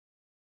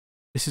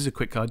This is a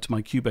quick guide to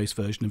my Cubase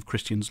version of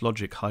Christian's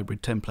Logic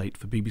hybrid template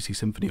for BBC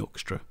Symphony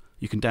Orchestra.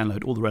 You can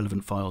download all the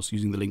relevant files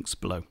using the links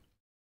below.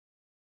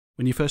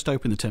 When you first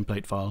open the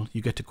template file,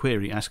 you get a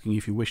query asking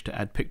if you wish to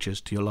add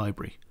pictures to your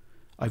library.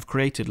 I've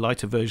created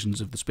lighter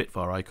versions of the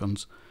Spitfire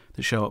icons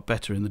that show up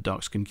better in the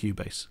dark-skin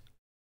Cubase.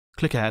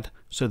 Click Add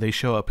so they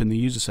show up in the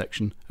User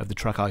section of the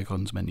Track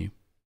Icons menu.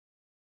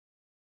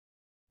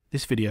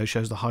 This video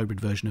shows the hybrid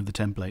version of the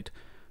template.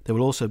 There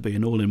will also be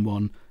an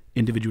all-in-one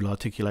individual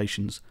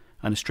articulations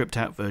and a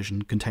stripped-out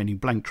version containing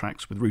blank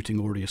tracks with routing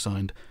already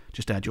assigned.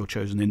 Just add your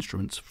chosen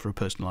instruments for a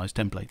personalised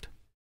template.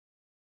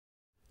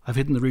 I've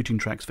hidden the routing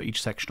tracks for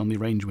each section on the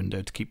Arrange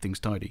window to keep things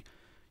tidy.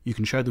 You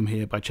can show them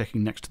here by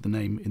checking next to the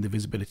name in the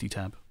Visibility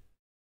tab.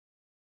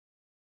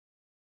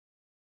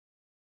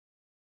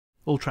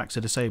 All tracks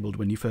are disabled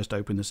when you first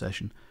open the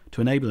session.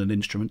 To enable an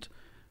instrument,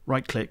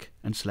 right-click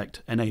and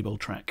select Enable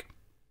Track.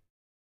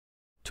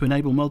 To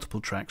enable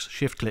multiple tracks,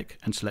 shift-click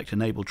and select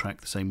Enable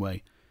Track the same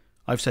way.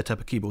 I've set up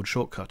a keyboard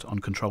shortcut on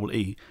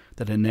Ctrl-E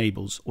that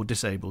enables or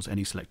disables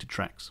any selected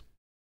tracks.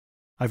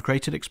 I've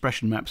created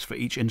expression maps for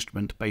each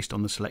instrument based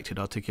on the selected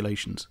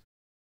articulations.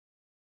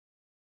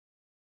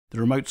 The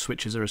remote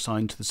switches are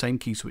assigned to the same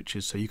key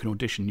switches so you can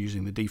audition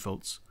using the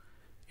defaults.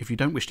 If you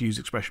don't wish to use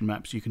expression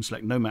maps, you can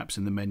select No Maps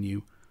in the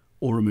menu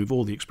or remove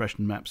all the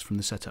expression maps from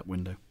the setup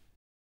window.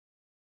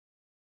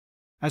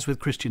 As with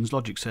Christian's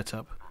Logic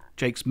setup,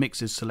 Jake's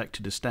mix is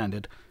selected as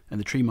standard and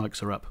the tree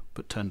mics are up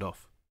but turned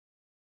off.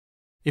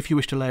 If you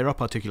wish to layer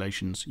up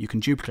articulations, you can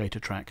duplicate a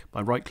track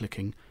by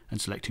right-clicking and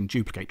selecting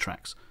Duplicate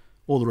Tracks.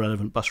 All the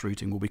relevant bus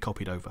routing will be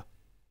copied over.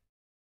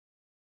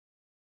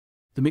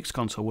 The mix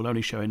console will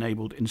only show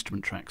enabled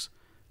instrument tracks.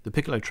 The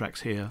piccolo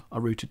tracks here are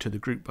routed to the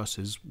group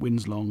buses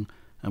Wins Long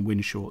and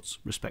Wins Shorts,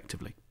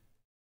 respectively.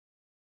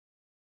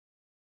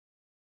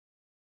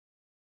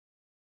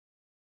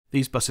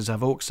 These buses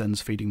have aux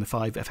sends feeding the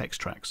 5 FX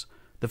tracks.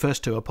 The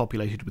first 2 are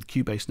populated with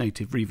Cubase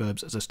native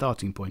reverbs as a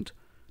starting point.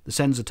 The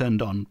sends are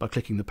turned on by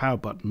clicking the power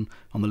button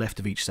on the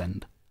left of each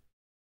send.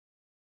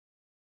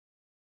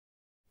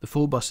 The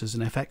 4 buses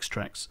and FX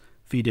tracks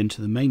feed into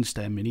the main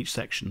stem in each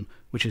section,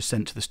 which is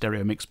sent to the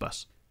stereo mix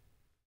bus.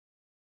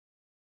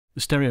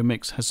 The stereo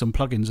mix has some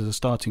plugins as a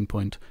starting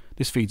point.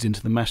 This feeds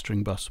into the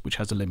mastering bus, which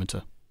has a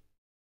limiter.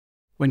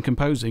 When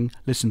composing,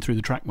 listen through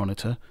the track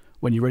monitor.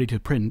 When you're ready to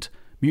print,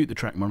 mute the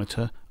track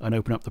monitor and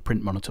open up the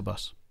print monitor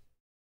bus.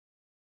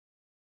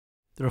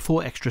 There are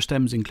 4 extra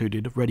stems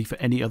included, ready for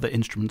any other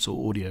instruments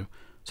or audio,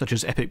 such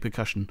as epic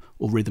percussion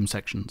or rhythm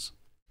sections.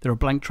 There are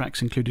blank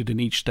tracks included in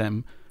each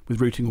stem,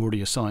 with routing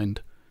already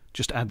assigned.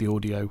 Just add the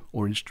audio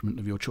or instrument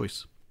of your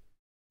choice.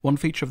 One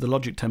feature of the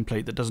Logic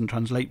template that doesn't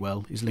translate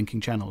well is linking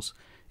channels.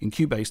 In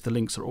Cubase, the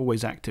links are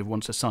always active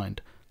once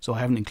assigned, so I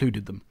haven't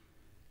included them.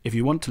 If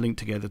you want to link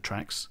together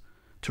tracks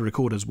to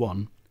record as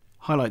one,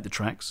 highlight the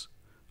tracks,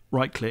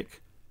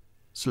 right-click,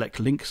 select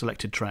Link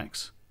Selected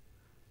Tracks,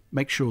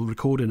 make sure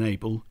Record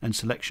Enable and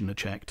Selection are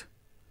checked,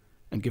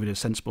 and give it a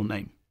sensible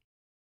name.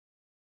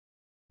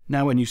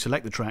 Now when you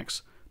select the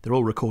tracks, they're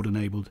all record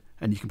enabled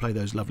and you can play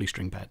those lovely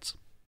string pads.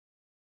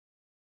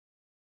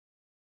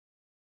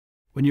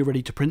 When you're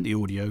ready to print the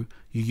audio,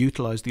 you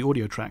utilise the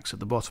audio tracks at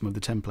the bottom of the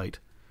template,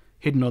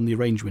 hidden on the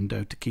Arrange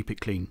window to keep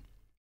it clean.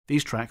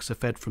 These tracks are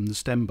fed from the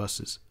stem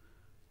buses.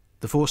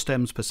 The 4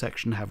 stems per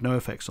section have no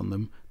effects on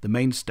them. The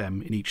main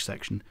stem in each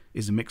section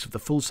is a mix of the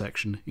full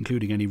section,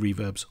 including any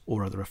reverbs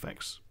or other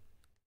effects.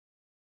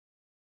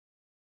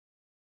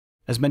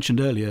 As mentioned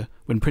earlier,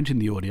 when printing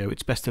the audio,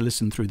 it's best to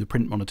listen through the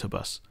print monitor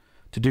bus.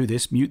 To do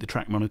this, mute the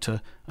track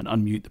monitor and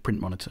unmute the print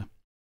monitor.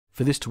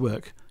 For this to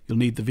work, you'll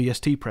need the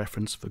VST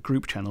preference for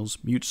group channels,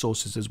 mute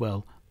sources as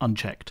well,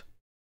 unchecked.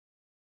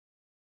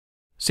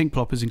 Sync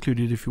plop is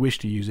included if you wish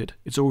to use it.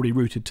 It's already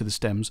routed to the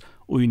stems.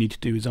 All you need to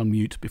do is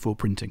unmute before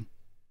printing.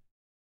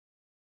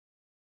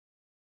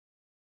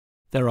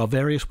 There are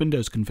various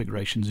Windows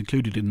configurations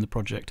included in the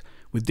project,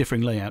 with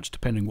differing layouts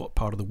depending what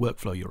part of the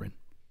workflow you're in.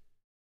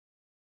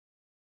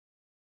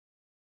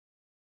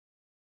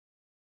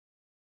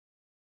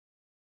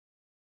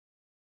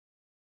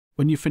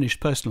 When you've finished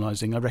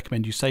personalising, I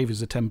recommend you save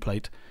as a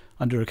template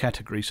under a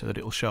category so that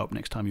it will show up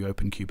next time you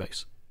open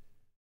Cubase.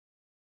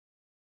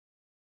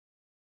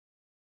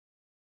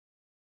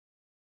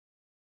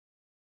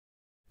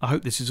 I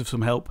hope this is of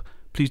some help.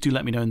 Please do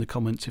let me know in the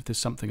comments if there's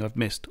something I've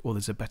missed or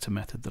there's a better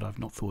method that I've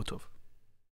not thought of.